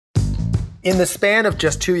In the span of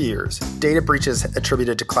just 2 years, data breaches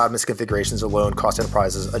attributed to cloud misconfigurations alone cost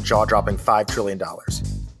enterprises a jaw-dropping $5 trillion.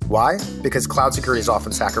 Why? Because cloud security is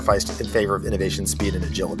often sacrificed in favor of innovation, speed, and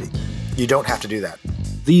agility. You don't have to do that.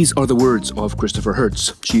 These are the words of Christopher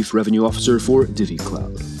Hertz, Chief Revenue Officer for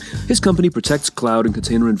DivvyCloud. His company protects cloud and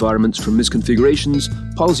container environments from misconfigurations,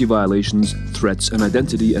 policy violations, threats, and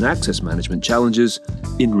identity and access management challenges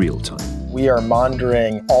in real time. We are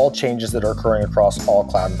monitoring all changes that are occurring across all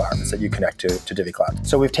cloud environments that you connect to DivvyCloud.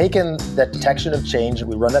 So we've taken that detection of change and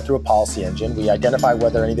we run that through a policy engine. We identify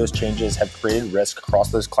whether any of those changes have created risk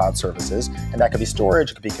across those cloud services. And that could be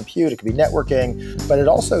storage, it could be compute, it could be networking, but it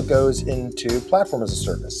also goes into platform as a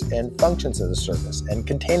service and functions as a service and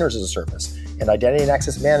containers as a service and identity and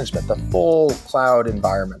access management, the full cloud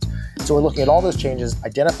environment. So we're looking at all those changes,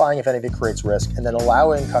 identifying if any of it creates risk, and then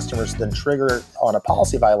allowing customers to then trigger on a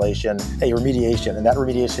policy violation a remediation. And that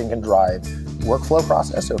remediation can drive workflow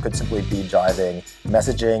process. So it could simply be driving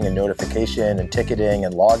messaging and notification and ticketing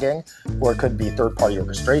and logging, or it could be third-party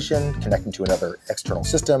orchestration, connecting to another external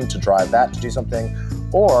system to drive that to do something,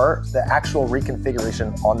 or the actual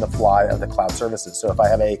reconfiguration on the fly of the cloud services. So if I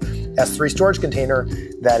have a S3 storage container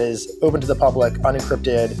that is open to the public,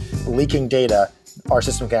 unencrypted, leaking data, our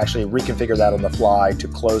system can actually reconfigure that on the fly to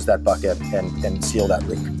close that bucket and seal that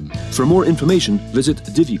leak. For more information, visit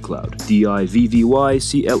DivvyCloud,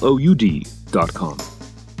 DivvyCloud.com.